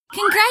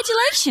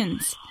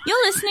Congratulations!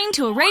 You're listening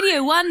to a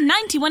Radio 1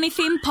 91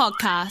 FM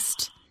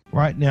podcast.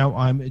 Right now,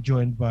 I'm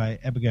joined by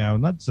Abigail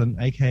Knudsen,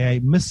 a.k.a.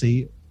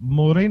 Missy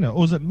Morena.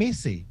 Or is it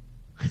Messy?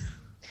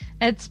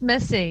 It's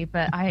Missy,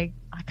 but I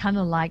kind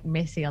of like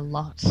Messy a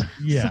lot.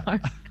 Yeah. So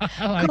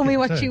like call me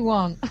what you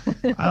want.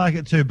 I like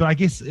it too, but I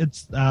guess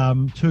it's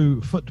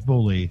too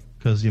football-y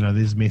because,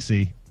 there's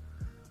Messi,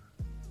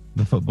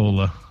 the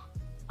footballer.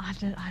 I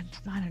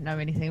don't know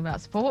anything about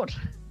sport.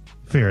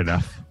 Fair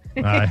enough.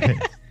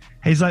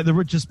 He's like the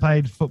richest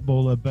paid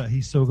footballer, but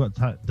he's still got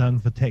done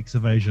for tax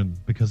evasion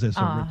because that's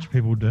what rich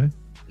people do.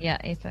 Yeah,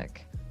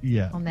 epic.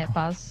 Yeah. On that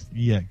buzz.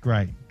 Yeah,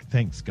 great.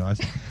 Thanks,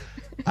 guys.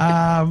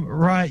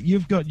 Right,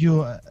 you've got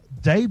your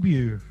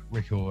debut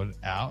record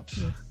out.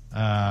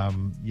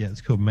 Yes.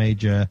 It's called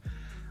Major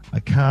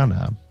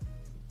Arcana.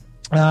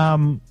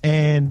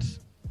 And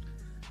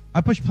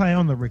I pushed play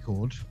on the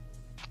record,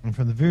 and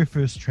from the very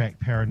first track,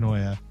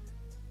 Paranoia,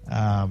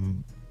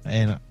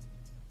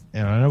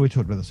 and I know we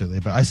talked about this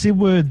earlier, but I said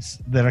words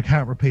that I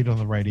can't repeat on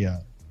the radio.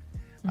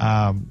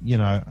 I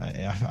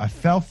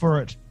fell for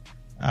it,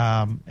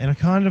 and I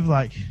kind of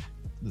like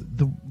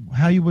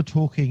how you were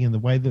talking and the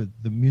way that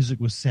the music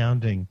was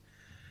sounding.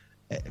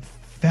 I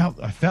felt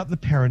the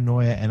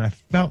paranoia and I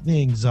felt the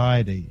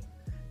anxiety.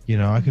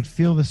 I could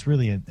feel this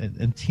really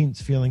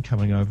intense feeling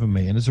coming over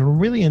me, and it's a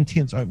really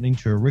intense opening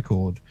to a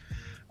record.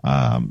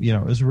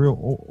 It was a real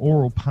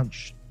oral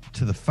punch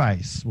to the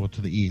face, or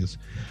to the ears.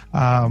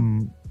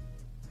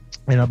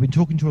 And I've been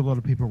talking to a lot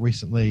of people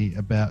recently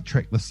about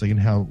track listing and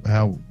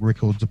how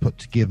records are put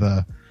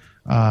together,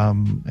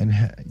 and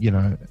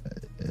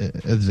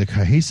is there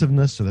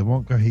cohesiveness? Do they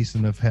want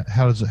cohesiveness?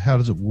 How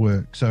does it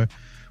work? So,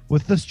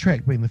 with this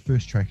track being the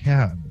first track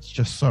out, it's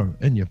just so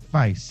in your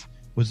face.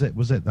 Was that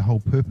the whole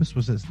purpose?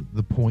 Was that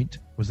the point?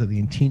 Was that the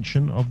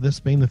intention of this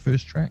being the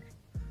first track?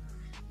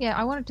 Yeah,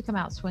 I wanted to come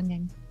out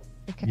swinging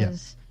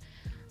because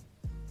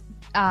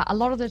a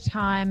lot of the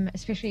time,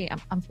 especially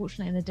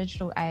unfortunately in the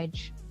digital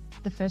age,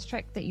 the first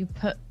track that you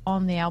put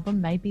on the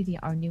album may be the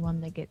only one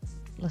that gets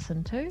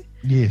listened to.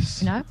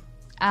 Yes.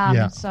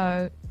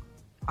 So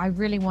I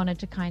really wanted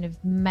to kind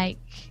of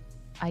make,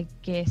 I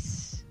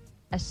guess,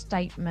 a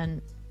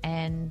statement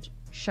and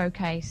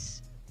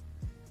showcase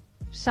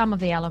some of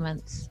the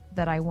elements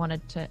that I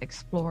wanted to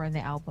explore in the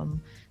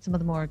album, some of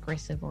the more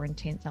aggressive or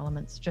intense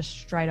elements just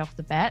straight off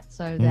the bat,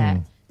 so that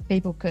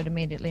people could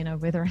immediately know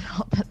whether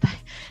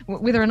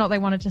or not they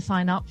wanted to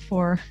sign up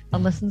for a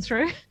listen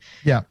through.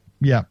 Yeah.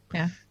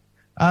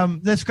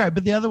 That's great,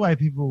 but the other way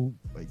people,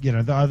 they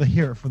either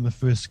hear it from the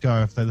first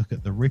go if they look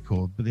at the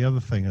record, but the other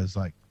thing is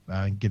like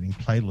getting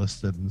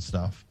playlisted and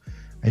stuff.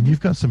 And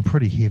you've got some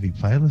pretty heavy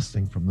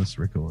playlisting from this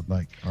record.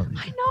 I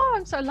know,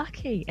 I'm so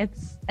lucky.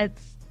 It's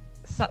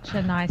such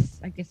a nice,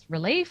 I guess,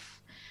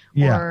 relief.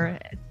 Yeah. Or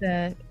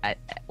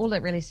all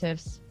it really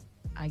serves,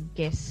 I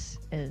guess,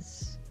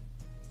 is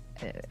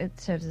it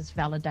serves as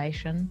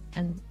validation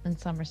in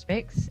some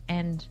respects,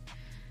 and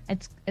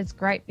it's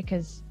great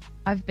because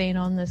I've been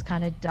on this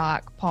kind of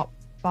dark pop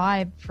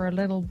vibe for a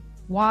little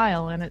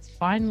while, and it's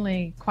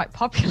finally quite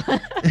popular.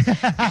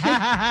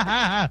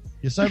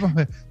 You're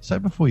so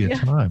before your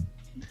time.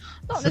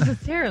 Not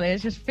necessarily. It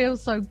just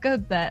feels so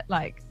good that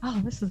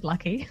this is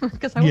lucky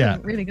because I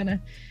wasn't really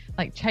gonna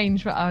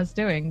change what I was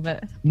doing,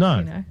 but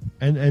no,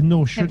 and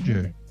nor should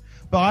you.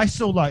 But I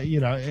still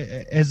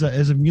as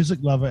a music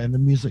lover and a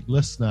music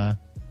listener,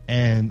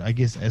 and I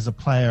guess as a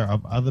player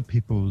of other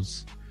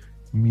people's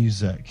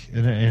music,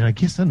 and I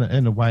guess in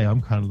a way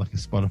I'm kind of like a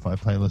Spotify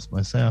playlist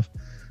myself,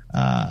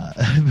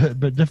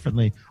 but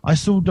differently. I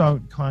still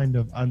don't kind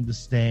of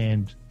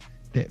understand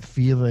that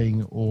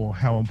feeling or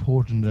how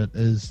important it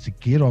is to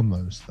get on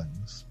those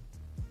things.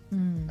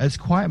 It's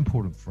quite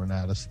important for an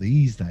artist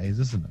these days,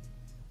 isn't it?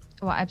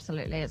 Well,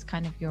 absolutely. It's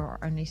kind of your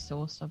only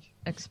source of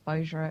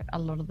exposure a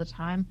lot of the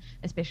time,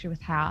 especially with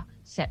how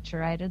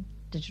saturated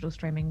digital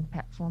streaming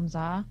platforms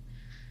are.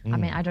 I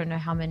mean, I don't know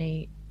how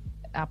many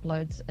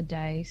uploads a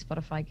day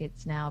Spotify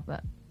gets now,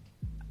 but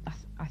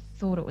I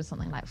thought it was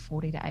something like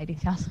 40 to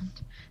 80,000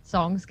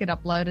 songs get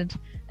uploaded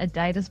a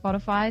day to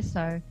Spotify.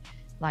 So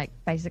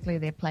basically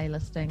their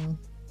playlisting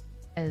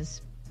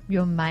is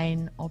your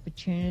main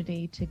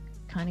opportunity to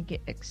kind of get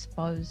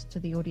exposed to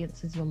the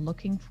audiences you're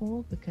looking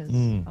for because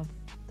of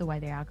the way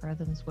their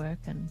algorithms work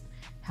and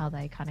how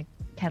they kind of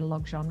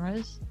catalog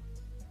genres.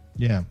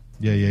 Yeah.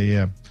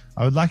 I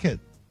would like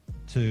it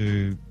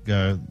to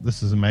go,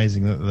 this is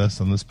amazing, this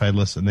on this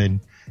playlist, and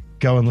then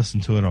go and listen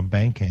to it on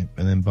Bandcamp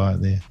and then buy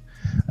it there.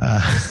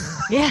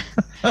 Yeah,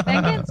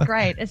 Bandcamp's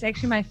great. It's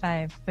actually my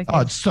fave.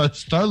 It's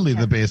totally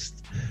the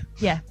best.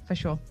 Yeah, for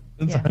sure.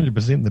 It's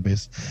 100% the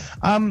best.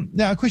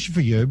 Now, a question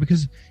for you,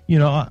 because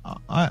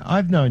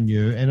I've known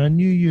you, and I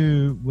knew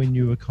you when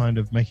you were kind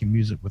of making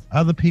music with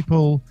other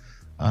people.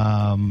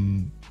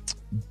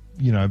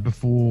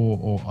 Before,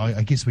 or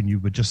I guess when you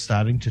were just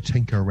starting to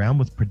tinker around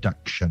with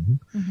production,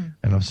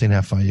 and I've seen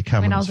how far you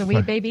come. When I was a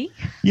wee baby.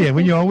 Yeah,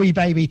 when you're a wee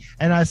baby,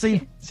 and I've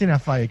seen how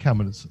far you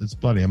come, and it's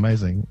bloody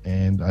amazing.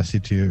 And I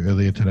said to you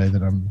earlier today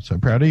that I'm so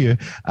proud of you.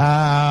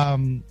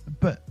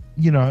 But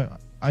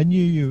I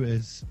knew you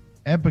as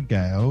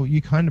Abigail.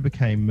 You kind of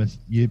became this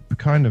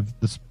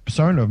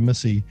persona of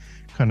Missy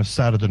kind of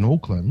started in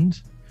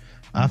Auckland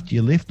after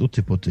you left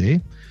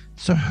Ōtepoti.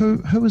 So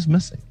who is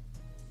Missy?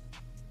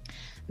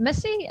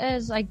 Missy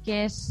is, I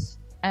guess,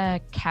 a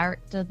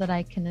character that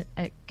I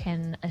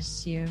can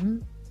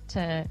assume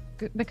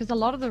because a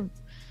lot of the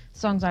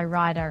songs I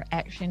write are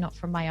actually not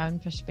from my own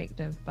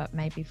perspective, but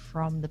maybe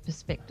from the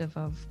perspective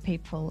of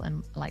people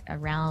and like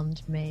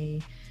around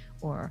me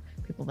or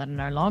people that are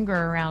no longer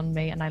around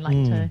me. And I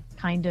like to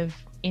kind of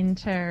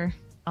enter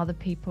other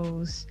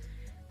people's,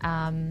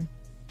 I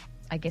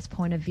guess,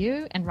 point of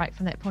view and write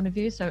from that point of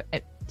view. So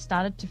it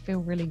started to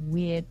feel really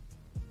weird,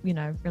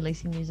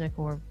 releasing music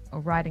or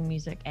writing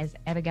music as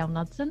Abigail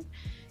Knudsen,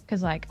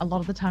 because like a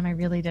lot of the time I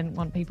really didn't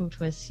want people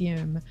to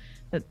assume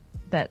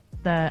that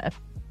the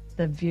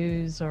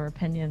views or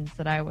opinions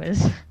that I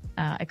was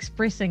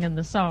expressing in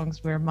the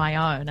songs were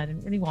my own. I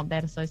didn't really want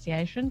that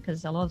association,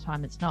 because a lot of the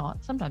time it's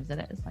not. Sometimes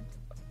it is, like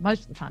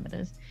most of the time it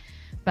is,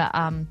 but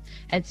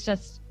it's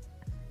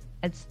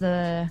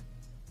the,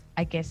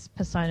 I guess,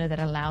 persona that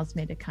allows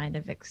me to kind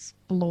of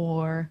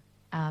explore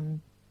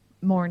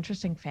more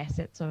interesting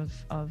facets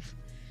of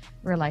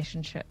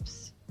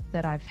relationships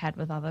that I've had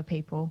with other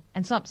people.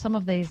 And some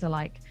of these are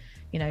like,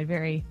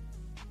 very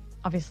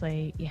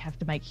obviously you have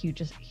to make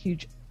huge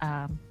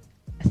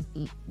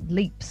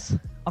leaps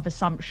of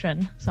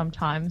assumption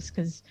sometimes,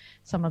 because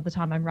some of the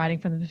time I'm writing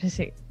from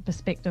the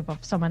perspective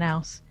of someone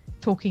else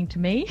talking to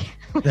me.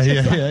 You've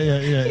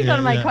got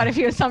to make quite a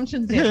few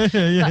assumptions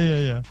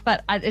there.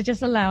 But it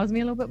just allows me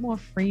a little bit more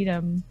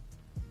freedom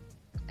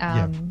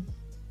to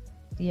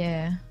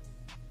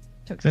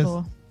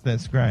explore.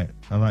 That's great.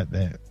 I like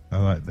that.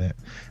 And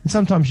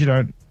sometimes you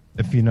don't,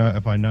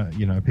 if I know,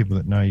 people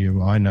that know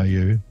you, I know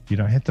you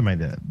don't have to make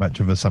that much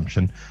of an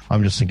assumption.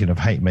 I'm just thinking of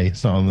Hate Me.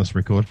 It's not on this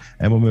record,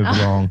 and we'll move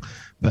along.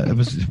 But it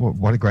was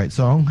what a great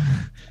song.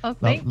 Oh,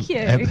 thank you.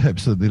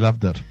 Absolutely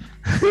loved it.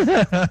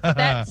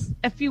 That's,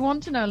 if you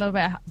want to know a little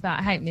bit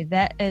about Hate Me,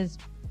 that is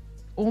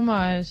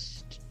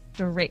almost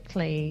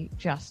directly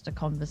just a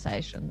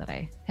conversation that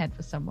I had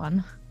with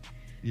someone.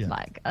 Yeah.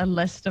 Like a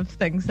list of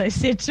things they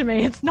said to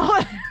me. It's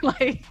not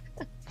like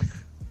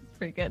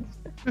pretty good.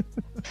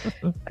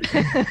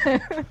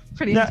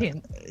 Pretty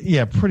intense.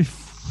 Yeah,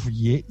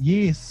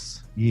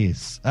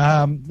 yes.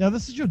 Now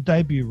this is your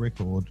debut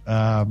record.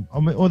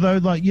 Although,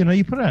 like,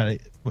 you put out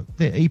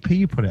the EP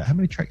you put out. How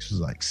many tracks was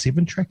it? Like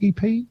 7-track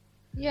EP?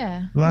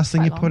 Yeah. The last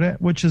thing you put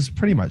out, which is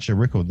pretty much a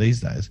record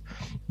these days,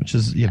 which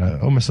is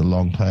almost a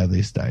long player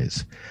these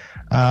days.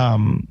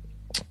 And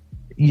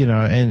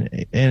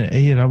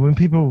when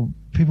people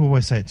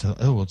always say it's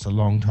a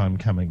long time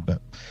coming,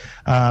 but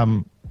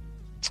I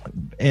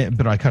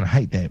kind of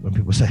hate that when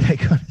people say that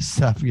kind of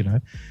stuff,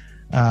 and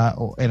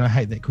I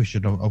hate that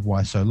question of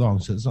why so long.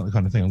 So it's not the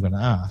kind of thing I'm going to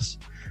ask.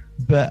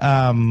 But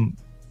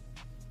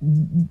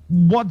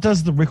what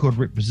does the record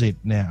represent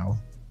now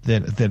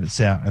that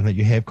it's out and that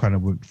you have kind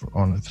of worked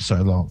on it for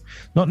so long?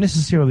 Not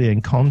necessarily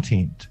in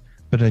content,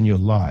 but in your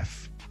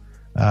life,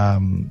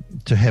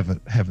 to have it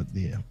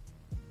there.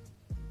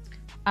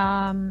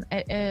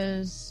 It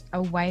is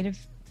a way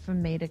for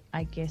me to,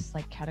 I guess,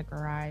 like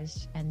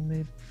categorize and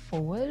move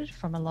forward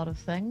from a lot of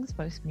things,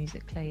 both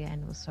musically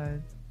and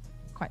also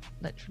quite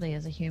literally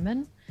as a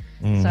human.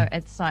 So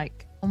it's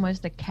like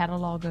almost a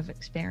catalog of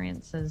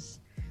experiences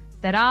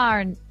that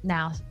are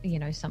now,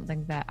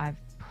 something that I've,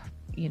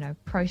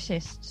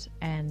 processed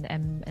and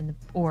am in the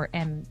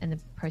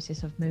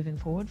process of moving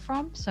forward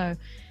from. So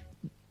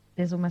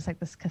there's almost like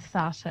this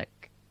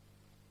cathartic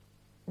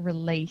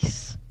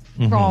release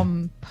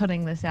from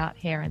putting this out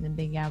here and then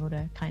being able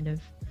to kind of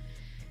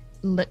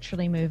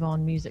literally move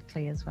on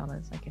musically as well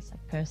as, I guess,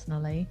 like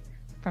personally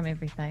from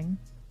everything.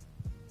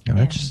 I'm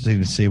interested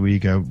to see where you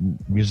go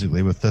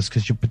musically with this,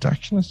 because your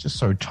production is just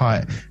so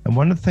tight. And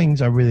one of the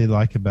things I really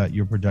like about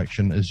your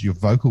production is your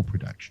vocal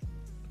production.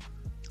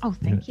 Oh,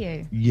 thank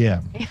you.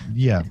 Yeah.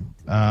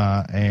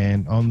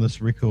 And on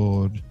this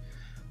record,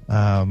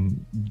 your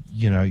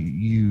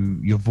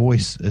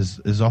voice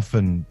is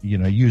often,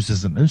 used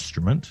as an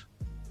instrument.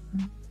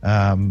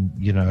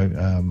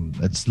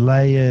 It's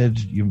layered,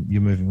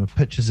 you're moving with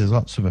pitches, there's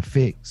lots of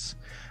effects,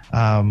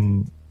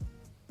 and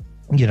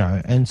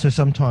so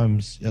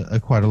sometimes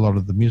quite a lot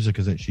of the music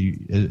is actually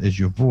is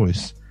your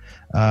voice,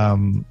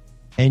 and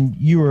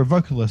you were a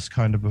vocalist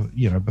kind of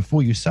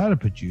before you started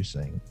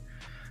producing.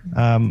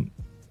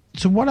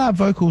 So what are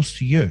vocals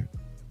to you?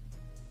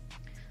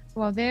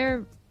 Well,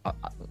 they're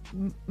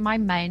my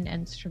main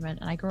instrument,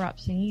 and I grew up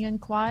singing in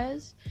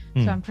choirs,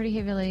 so I'm pretty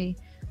heavily,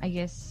 I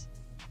guess,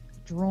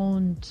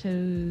 drawn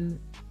to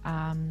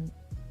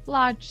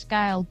large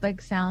scale,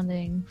 big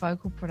sounding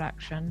vocal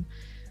production.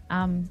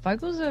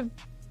 Vocals are,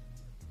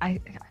 I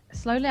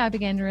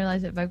began to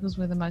realize that vocals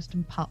were the most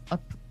important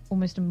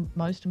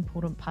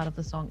part of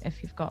the song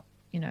if you've got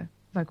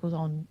vocals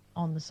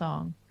on the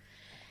song.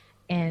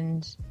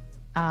 And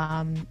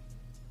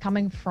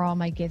coming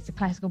from, I guess, a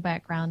classical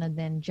background and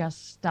then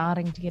just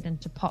starting to get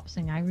into pop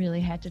singing, I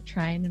really had to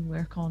train and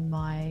work on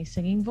my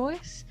singing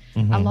voice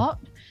a lot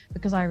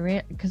because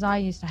I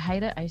used to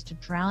hate it. I used to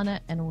drown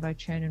it in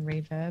auto-tune and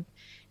reverb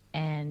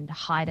and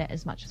hide it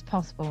as much as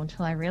possible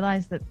until I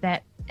realized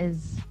that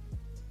is,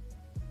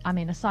 I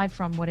mean, aside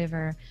from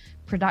whatever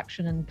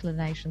production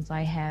inclinations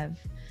I have,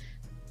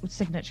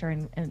 signature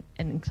and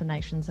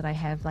inclinations that I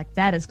have, like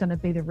that is going to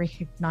be the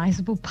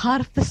recognizable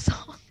part of the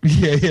song.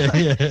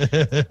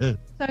 Yeah.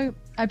 So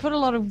I put a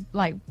lot of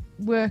like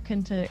work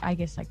into, I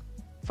guess, like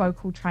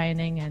vocal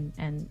training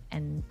and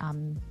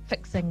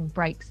fixing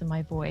breaks in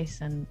my voice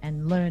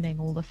and learning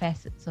all the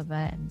facets of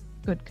it and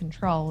good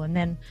control. And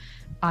then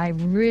I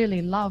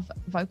really love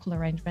vocal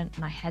arrangement,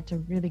 and I had to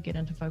really get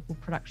into vocal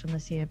production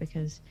this year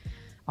because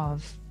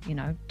of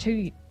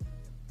 2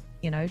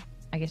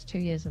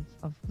 years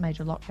of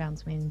major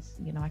lockdowns means,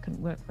 I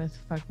couldn't work with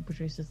vocal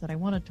producers that I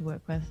wanted to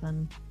work with.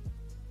 And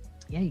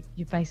yeah,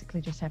 you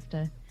basically just have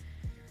to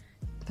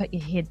put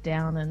your head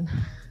down and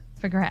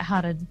figure out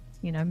how to,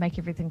 make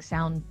everything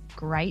sound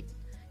great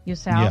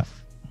yourself. Yeah.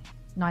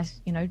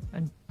 Nice,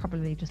 and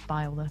probably just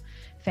buy all the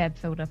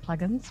FabFilter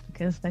plugins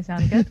because they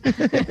sound good.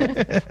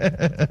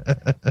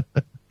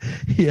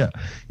 Yeah,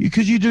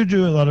 because you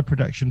do a lot of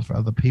production for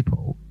other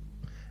people.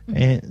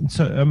 And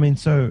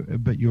so,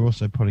 but you're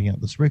also putting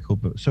out this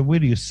record. But so, where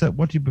do you sit?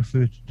 What do you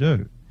prefer to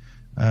do?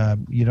 Are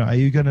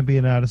you going to be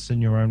an artist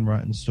in your own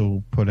right and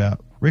still put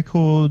out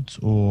records,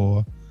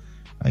 or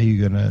are you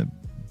going to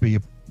be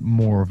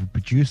more of a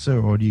producer,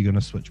 or are you going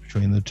to switch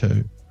between the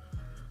two?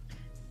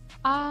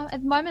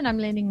 At the moment, I'm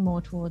leaning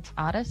more towards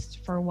artist.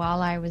 For a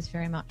while, I was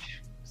very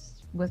much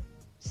with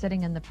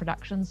sitting in the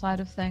production side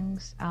of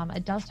things.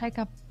 It does take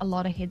up a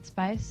lot of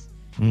headspace.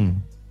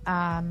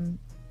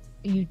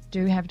 You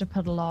do have to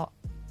put a lot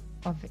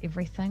of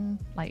everything,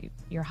 like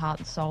your heart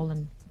and soul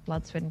and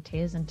blood, sweat and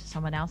tears, into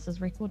someone else's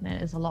record, and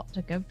it is a lot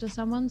to give to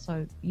someone.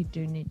 So you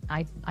do need,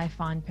 I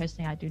find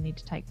personally, I do need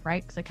to take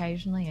breaks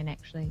occasionally and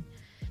actually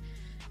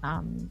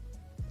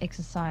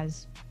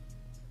exercise,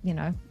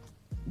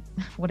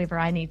 whatever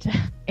I need to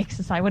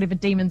exercise, whatever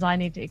demons I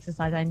need to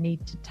exercise, I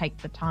need to take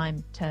the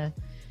time to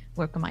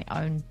work on my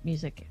own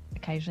music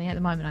occasionally. At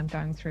the moment, I'm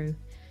going through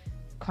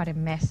quite a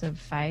massive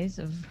phase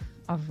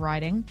of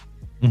writing.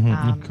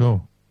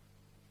 Cool.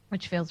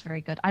 Which feels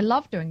very good. I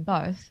love doing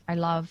both. I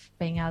love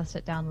being able to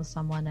sit down with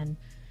someone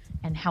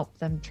and help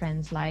them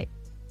translate,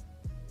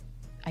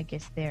 I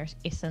guess, their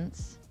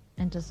essence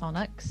into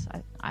sonics.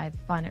 I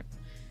find it,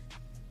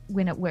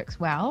 when it works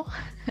well,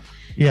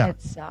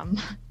 it's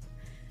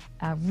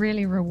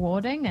really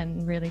rewarding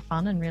and really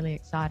fun and really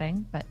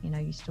exciting. But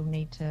you still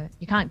need to,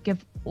 you can't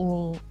give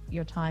all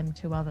your time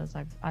to others.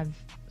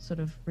 I've sort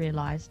of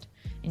realized,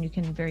 and you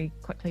can very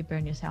quickly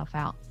burn yourself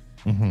out.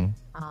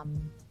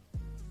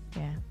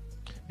 Yeah.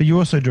 But you're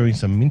also doing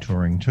some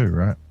mentoring too,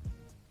 right?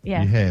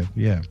 Yeah. You have,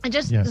 yeah. And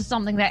just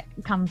something that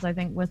comes, I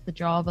think, with the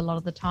job a lot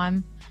of the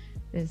time.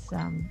 There's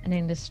an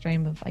endless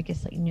stream of, I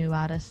guess, like new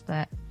artists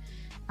that,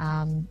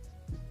 everyone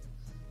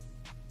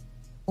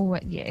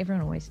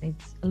always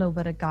needs a little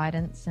bit of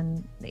guidance.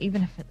 And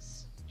even if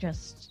it's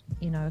just,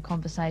 a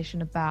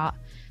conversation about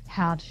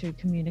how to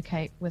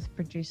communicate with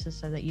producers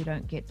so that you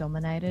don't get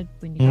dominated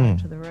when you go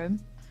into the room.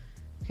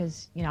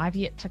 Because, I've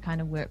yet to kind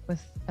of work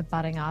with a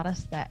budding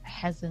artist that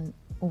hasn't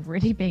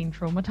already been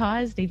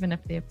traumatized, even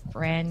if they're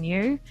brand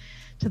new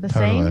to the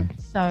scene.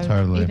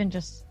 So even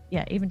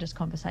just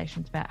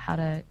conversations about how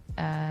to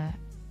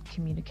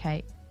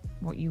communicate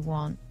what you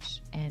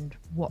want and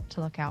what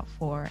to look out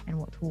for and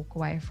what to walk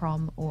away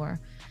from, or,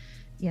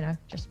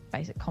 just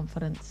basic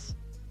confidence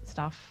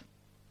stuff.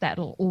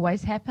 That'll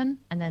always happen.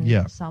 And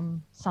then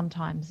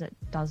sometimes it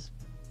does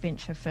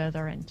venture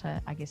further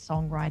into, I guess,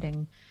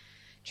 songwriting,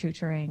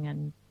 tutoring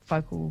and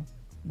vocal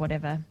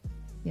whatever.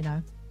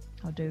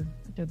 I'll do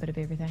a bit of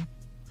everything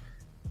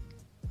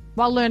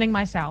while learning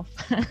myself.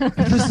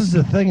 This is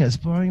the thing, it's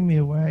blowing me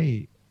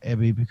away,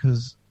 Abby,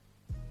 because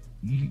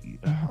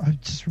I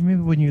just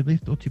remember when you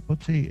left Oti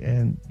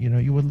and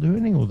you were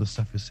learning all this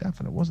stuff yourself,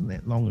 and it wasn't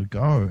that long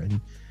ago,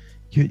 and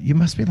you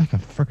must be like a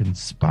freaking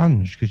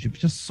sponge because you've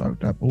just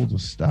soaked up all the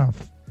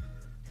stuff.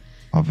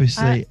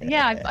 Obviously,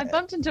 I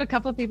bumped into a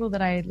couple of people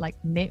that I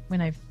met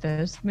when I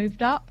first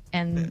moved up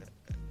and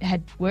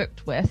had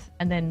worked with,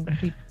 and then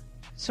we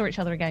saw each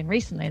other again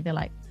recently. They're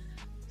like,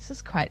 "This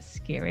is quite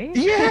scary."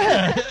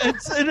 Yeah,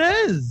 it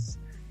is.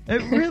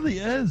 It really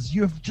is.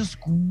 You've just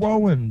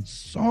grown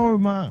so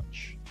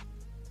much.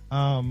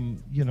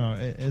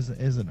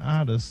 As an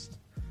artist,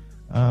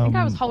 I think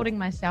I was holding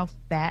myself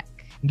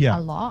back a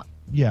lot.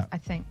 Yeah, I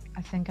think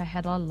I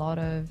had a lot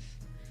of.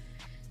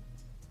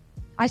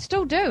 I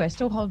still do. I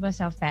still hold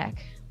myself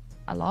back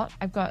a lot.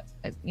 I've got,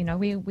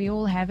 we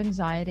all have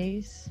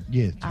anxieties.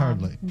 Yeah,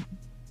 totally.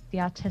 The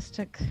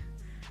artistic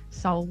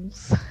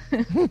souls,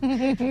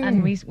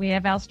 and we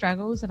have our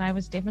struggles. And I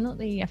was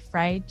definitely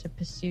afraid to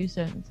pursue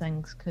certain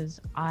things because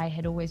I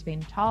had always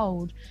been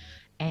told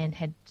and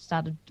had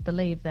started to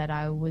believe that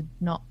I would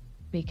not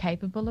be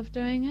capable of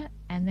doing it.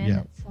 And then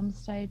at some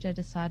stage I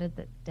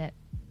decided that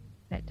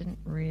that didn't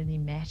really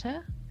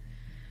matter.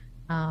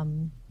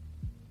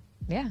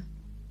 Yeah.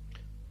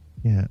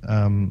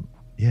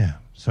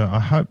 So I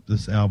hope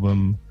this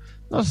album,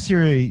 not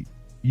necessarily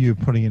you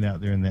putting it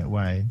out there in that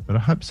way, but I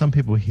hope some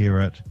people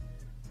hear it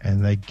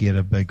and they get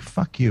a big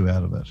fuck you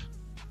out of it.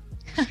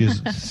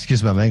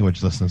 Excuse my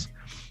language, listeners.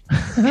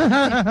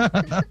 But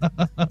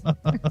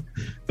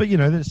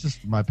that's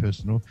just my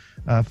personal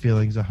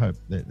feelings. I hope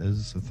that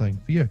is a thing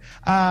for you.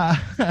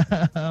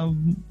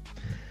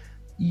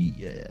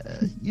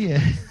 Yeah.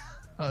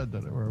 I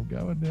don't know where I'm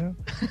going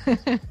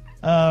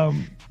now.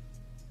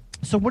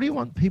 So what do you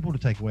want people to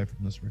take away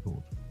from this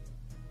record?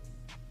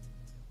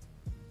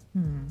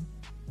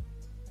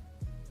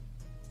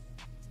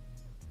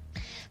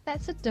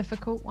 That's a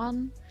difficult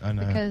one. I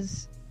know.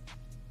 Because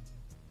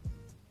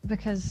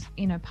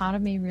part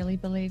of me really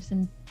believes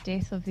in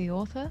death of the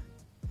author.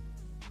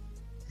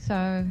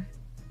 So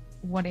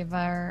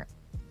whatever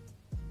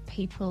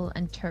people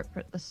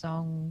interpret the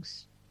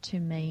songs to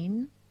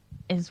mean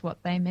is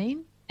what they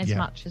mean, as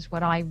much as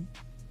what I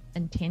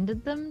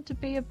intended them to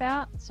be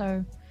about.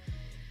 So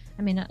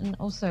I mean, and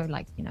also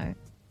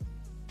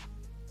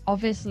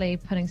obviously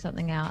putting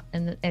something out,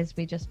 and as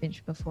we just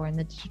mentioned before, in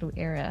the digital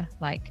era,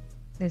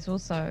 it's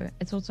also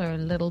a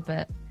little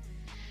bit,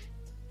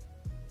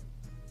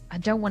 I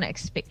don't want to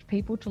expect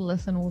people to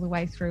listen all the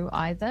way through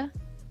either,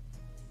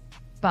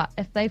 but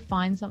if they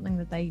find something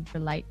that they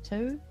relate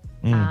to,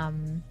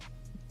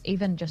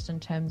 even just in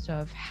terms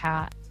of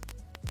how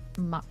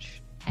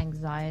much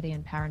anxiety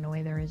and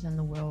paranoia there is in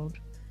the world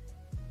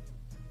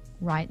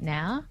right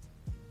now,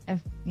 if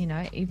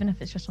even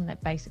if it's just on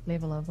that basic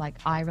level of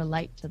I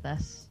relate to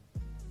this,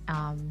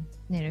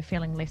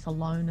 feeling less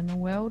alone in the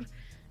world,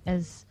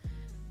 is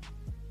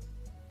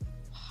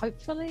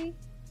hopefully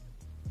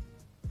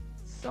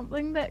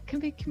something that can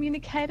be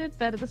communicated,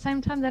 but at the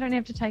same time they don't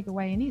have to take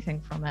away anything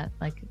from it.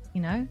 Are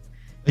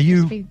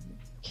you just be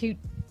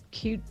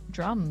cute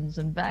drums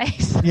and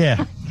bass.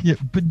 Yeah,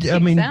 but I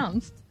mean,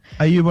 sounds.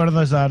 Are you one of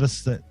those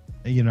artists that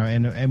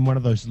and one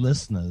of those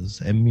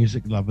listeners and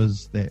music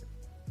lovers that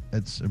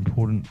it's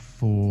important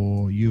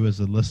for you as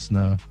a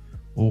listener,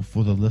 or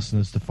for the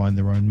listeners, to find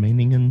their own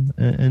meaning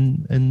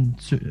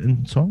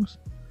in songs?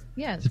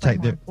 Yeah, it's way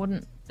more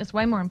important. It's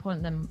way more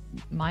important than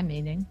my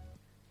meaning.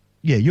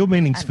 Yeah, your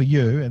meaning's for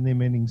you, and their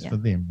meaning's for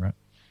them, right?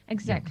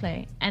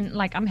 Exactly. Yeah.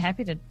 And I'm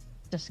happy to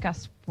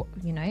discuss what,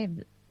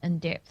 in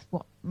depth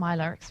what my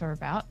lyrics are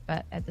about,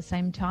 but at the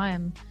same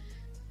time,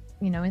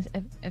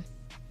 if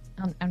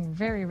on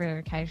very rare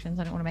occasions,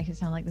 I don't want to make it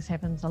sound like this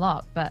happens a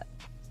lot, but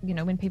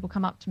when people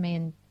come up to me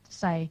and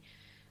say,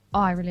 oh,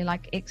 I really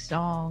like X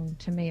song,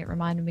 to me it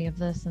reminded me of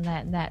this and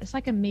that and that, it's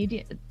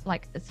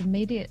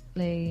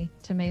immediately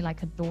to me a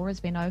door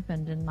has been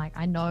opened, and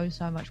I know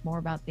so much more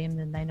about them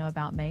than they know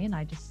about me, and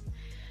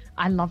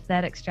I love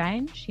that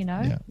exchange.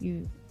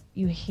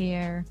 You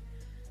hear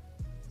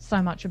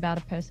so much about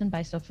a person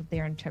based off of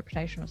their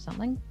interpretation of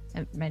something.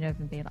 It may not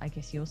even be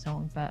your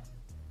song, but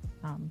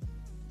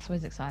it's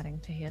always exciting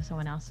to hear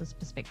someone else's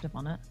perspective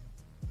on it.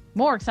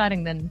 More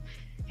exciting than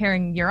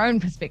hearing your own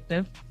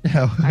perspective.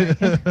 Half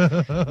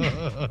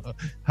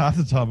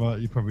the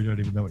time you probably don't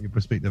even know what your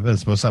perspective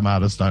is. Well, some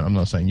artists don't. I'm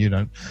not saying you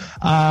don't.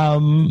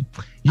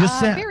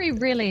 Very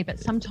rarely, but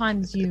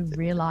sometimes you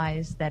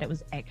realize that it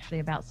was actually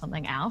about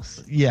something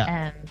else.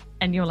 Yeah.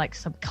 And you're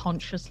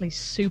subconsciously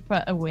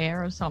super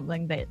aware of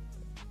something that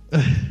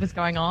was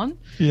going on.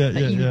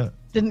 You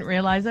didn't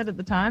realize it at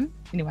the time.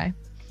 Anyway.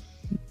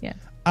 Yeah.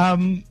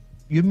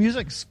 Your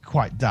music's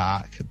quite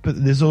dark,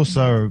 but there's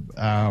also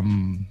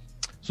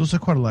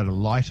quite a lot of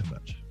light of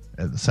it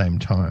at the same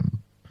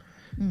time.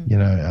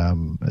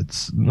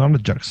 It's not a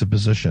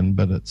juxtaposition,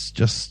 but it's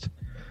just,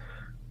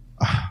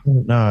 I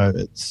don't know.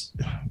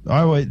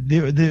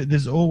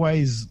 There's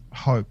always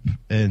hope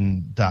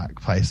in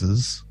dark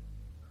places.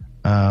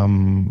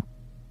 And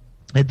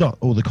not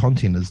all the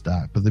content is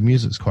dark, but the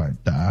music's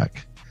quite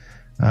dark.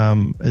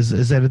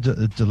 Is that a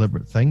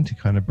deliberate thing to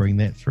kind of bring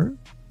that through?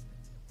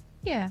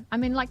 Yeah, I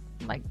mean, like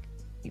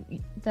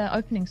the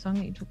opening song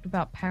that you talked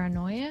about,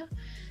 Paranoia,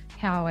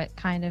 how it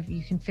kind of,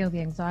 you can feel the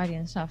anxiety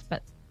and stuff,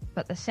 but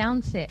the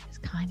sound set is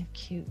kind of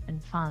cute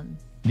and fun.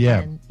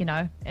 Yeah. And,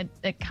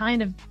 it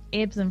kind of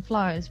ebbs and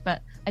flows,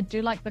 but I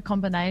do like the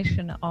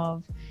combination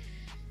of,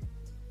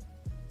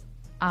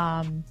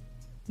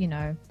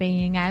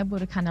 being able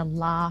to kind of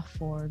laugh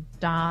or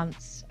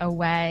dance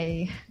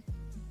away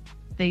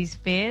these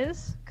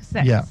fears, because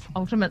that's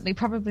ultimately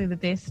probably the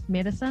best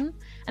medicine.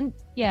 And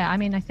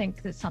I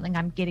think that's something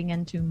I'm getting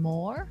into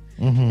more.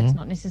 It's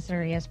not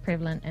necessarily as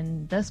prevalent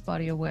in this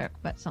body of work,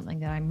 but something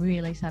that I'm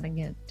really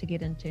starting to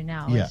get into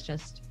now is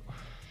just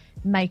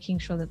making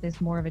sure that there's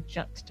more of a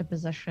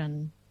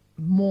juxtaposition,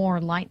 more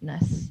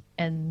lightness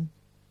in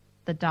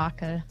the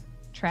darker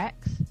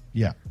tracks.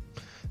 Yeah,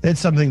 that's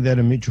something that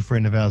a mutual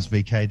friend of ours,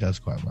 VK, does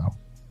quite well.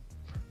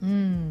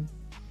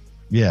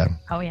 Yeah.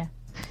 Oh yeah.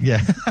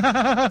 Yeah.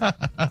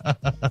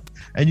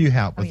 And you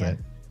help with that.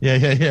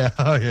 Yeah.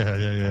 Oh,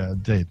 yeah.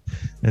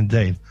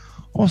 Indeed.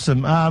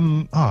 Awesome.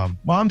 Well,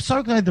 I'm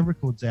so glad the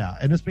record's out,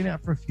 and it's been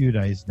out for a few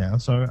days now.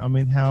 So, I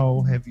mean,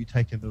 how have you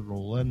taken it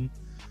all in?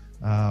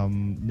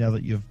 Now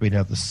that you've been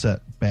able to sit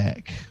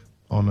back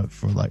on it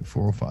for like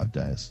 4 or 5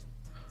 days.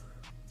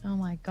 Oh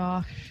my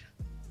gosh.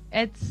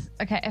 It's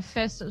okay. At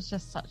first, it was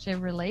just such a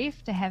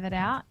relief to have it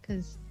out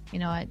because, you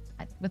know, I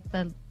with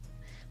the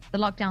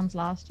lockdowns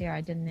last year,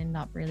 I didn't end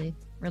up really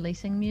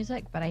releasing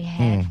music, but I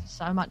had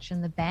so much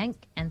in the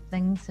bank, and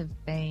things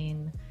have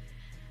been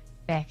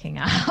backing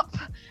up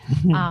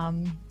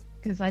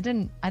because I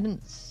didn't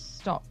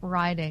stop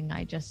writing.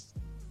 I just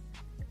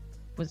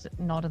was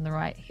not in the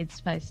right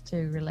headspace to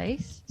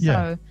release.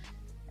 So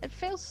it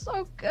feels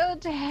so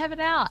good to have it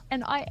out,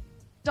 and I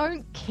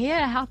don't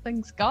care how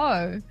things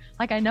go.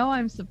 Like, I know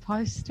I'm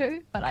supposed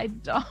to, but I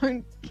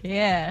don't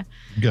care.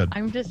 Good.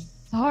 I'm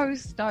just so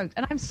stoked,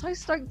 and I'm so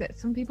stoked that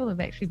some people have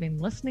actually been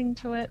listening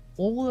to it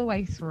all the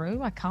way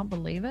through. I can't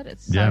believe it.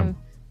 It's so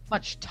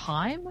much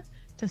time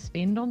to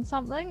spend on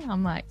something.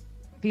 I'm like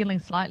feeling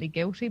slightly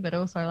guilty, but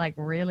also like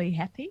really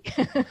happy.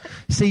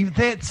 See,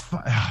 that's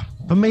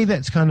for me,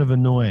 that's kind of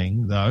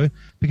annoying though,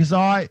 because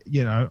I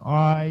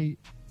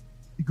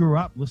grew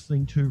up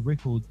listening to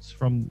records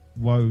from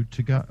Woe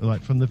to Go,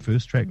 like from the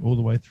first track all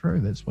the way through.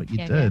 That's what you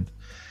did.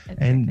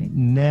 Exactly.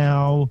 And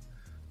now,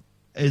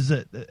 is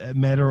it a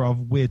matter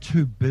of we're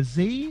too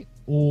busy,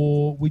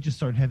 or we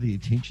just don't have the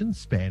attention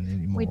span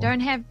anymore? We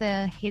don't have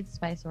the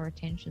headspace or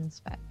attention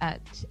span. I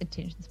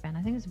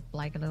think it's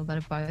like a little bit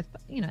of both, but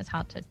you know, it's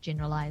hard to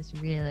generalize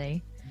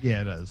really.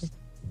 Yeah, it is.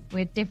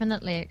 We're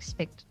definitely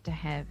expected to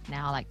have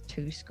now like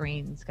 2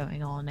 screens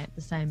going on at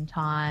the same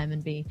time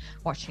and be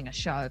watching a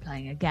show,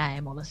 playing a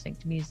game, or listening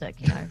to music.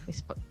 You know,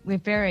 we're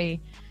very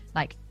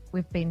like,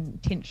 we've been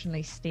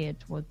intentionally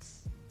steered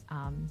towards,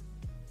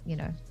 you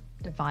know,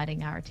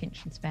 dividing our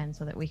attention span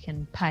so that we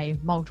can pay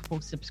multiple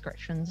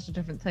subscriptions to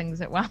different things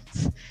at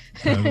once.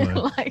 Totally.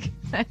 Like,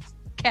 that's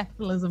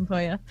capitalism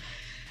for you.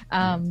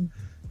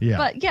 Yeah.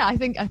 But yeah, I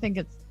think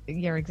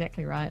you're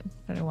exactly right.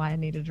 I don't know why I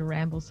needed to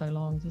ramble so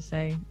long to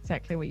say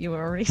exactly what you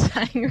were already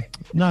saying.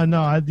 No,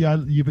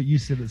 but you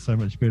said it so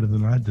much better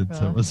than I did,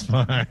 so it was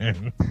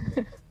fine.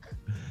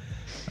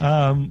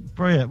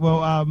 Brilliant.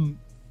 Well,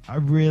 I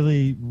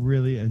really,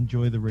 really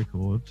enjoy the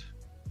record.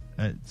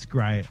 It's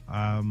great.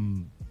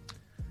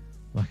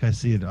 Like I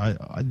said,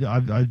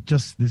 I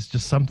just, there's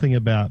just something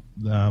about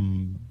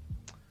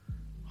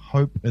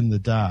hope in the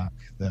dark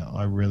that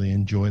I really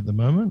enjoy at the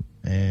moment,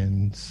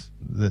 and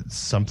that's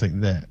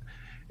something that,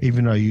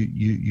 even though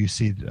you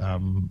said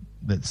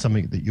that's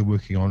something that you're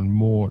working on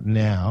more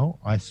now,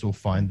 I still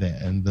find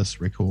that in this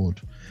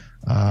record,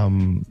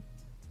 and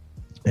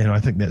I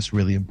think that's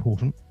really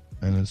important,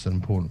 and it's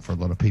important for a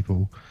lot of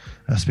people,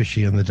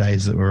 especially in the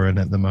days that we're in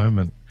at the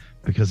moment,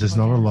 because there's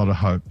not a lot of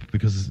hope,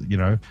 because, you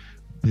know,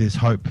 there's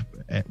hope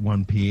at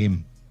 1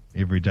 p.m.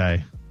 every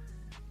day.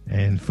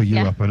 And for you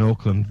up in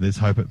Auckland, there's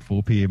hope at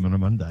 4 p.m. on a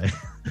Monday.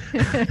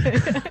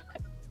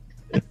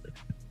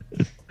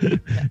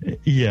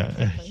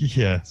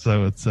 Yeah.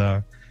 So it's,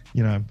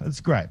 you know, it's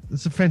great.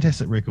 It's a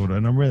fantastic record.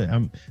 And I'm really,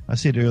 I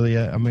said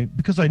earlier, I mean,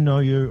 because I know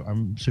you,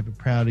 I'm super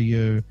proud of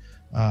you.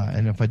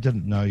 And if I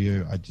didn't know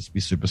you, I'd just be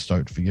super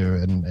stoked for you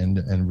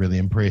and really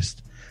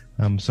impressed.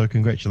 So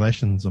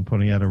congratulations on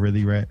putting out a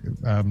really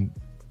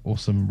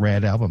awesome,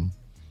 rad album.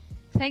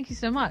 Thank you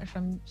so much.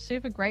 I'm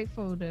super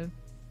grateful to,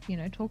 you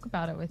know, talk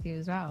about it with you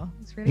as well.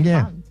 It's really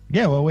fun.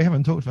 Yeah, well, we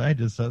haven't talked for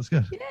ages, so it's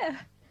good. Yeah.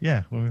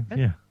 Yeah, well,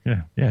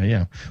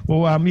 yeah.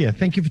 Well,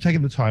 thank you for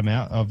taking the time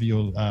out of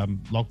your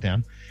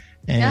lockdown.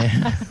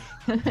 And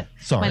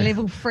sorry. My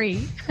level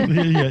 3.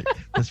 Yeah,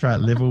 that's right,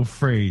 level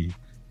 3.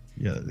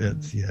 Yeah,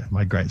 that's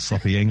my great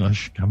sloppy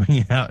English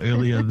coming out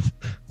earlier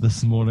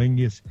this morning.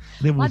 Yes,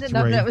 level 3. I didn't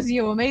know if that was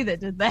you or me that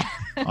did that.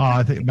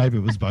 I think maybe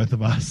it was both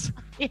of us.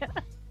 Yeah.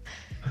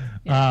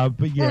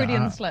 But yeah,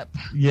 Freudian slip.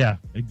 Yeah,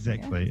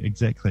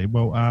 exactly.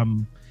 Well,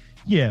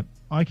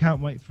 I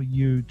can't wait for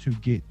you to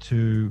get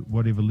to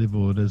whatever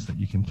level it is that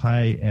you can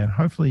play, and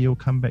hopefully you'll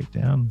come back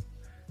down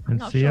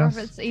and see us. I'm not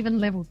sure if it's even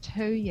level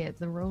 2 yet.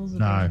 The rules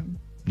are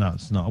No,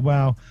 it's not.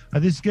 Well,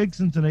 there's gigs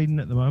in Dunedin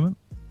at the moment.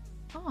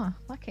 Oh,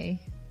 lucky.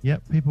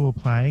 Yep, people are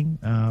playing,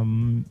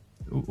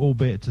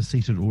 albeit to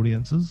seated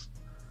audiences,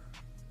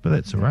 but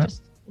that's all right.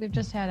 We've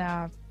just had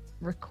our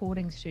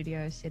recording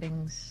studio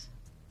settings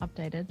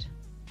updated.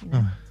 You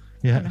know,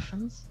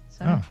 permissions.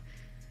 So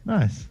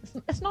nice.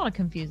 It's not a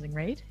confusing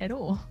read at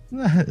all.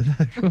 No,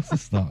 of course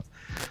it's not.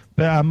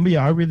 But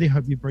I really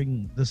hope you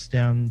bring this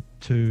down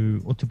to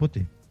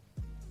Ōtepoti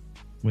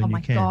when you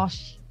can. Oh my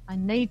gosh, I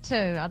need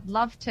to. I'd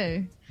love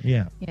to.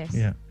 Yeah. Yes.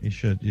 Yeah, you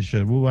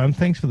should. Well,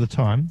 thanks for the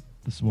time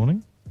this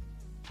morning.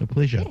 It's a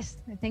pleasure. Yes,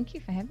 thank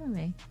you for having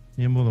me.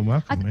 You're more than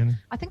welcome, man.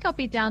 I think I'll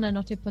be down in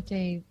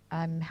Ōtepoti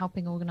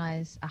helping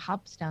organise a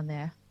hubs down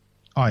there.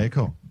 Oh, yeah,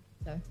 cool.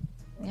 So,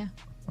 yeah.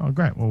 Oh,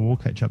 great. Well, we'll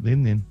catch up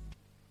then.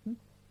 All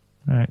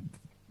right.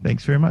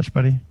 Thanks very much,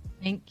 buddy.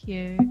 Thank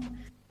you.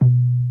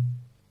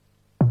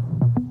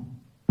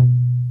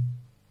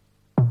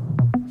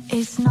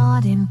 It's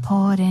not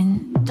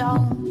important.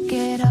 Don't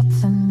get up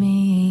for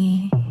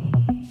me.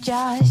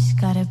 just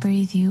gotta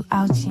breathe you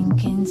out,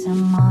 sink in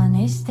some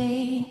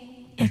honesty.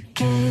 It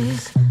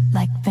gives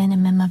like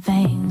venom in my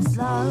veins,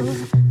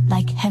 love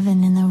like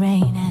heaven in the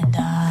rain, and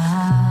I'm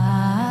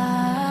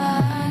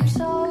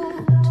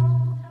sold.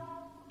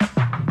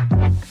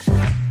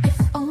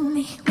 If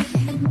only we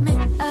had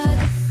met a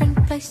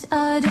different place,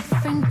 a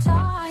different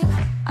time,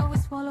 I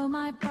would swallow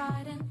my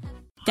pride and...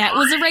 That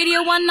was a Radio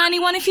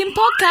 191 FM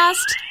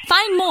podcast.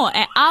 Find more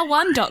at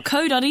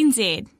r1.co.nz.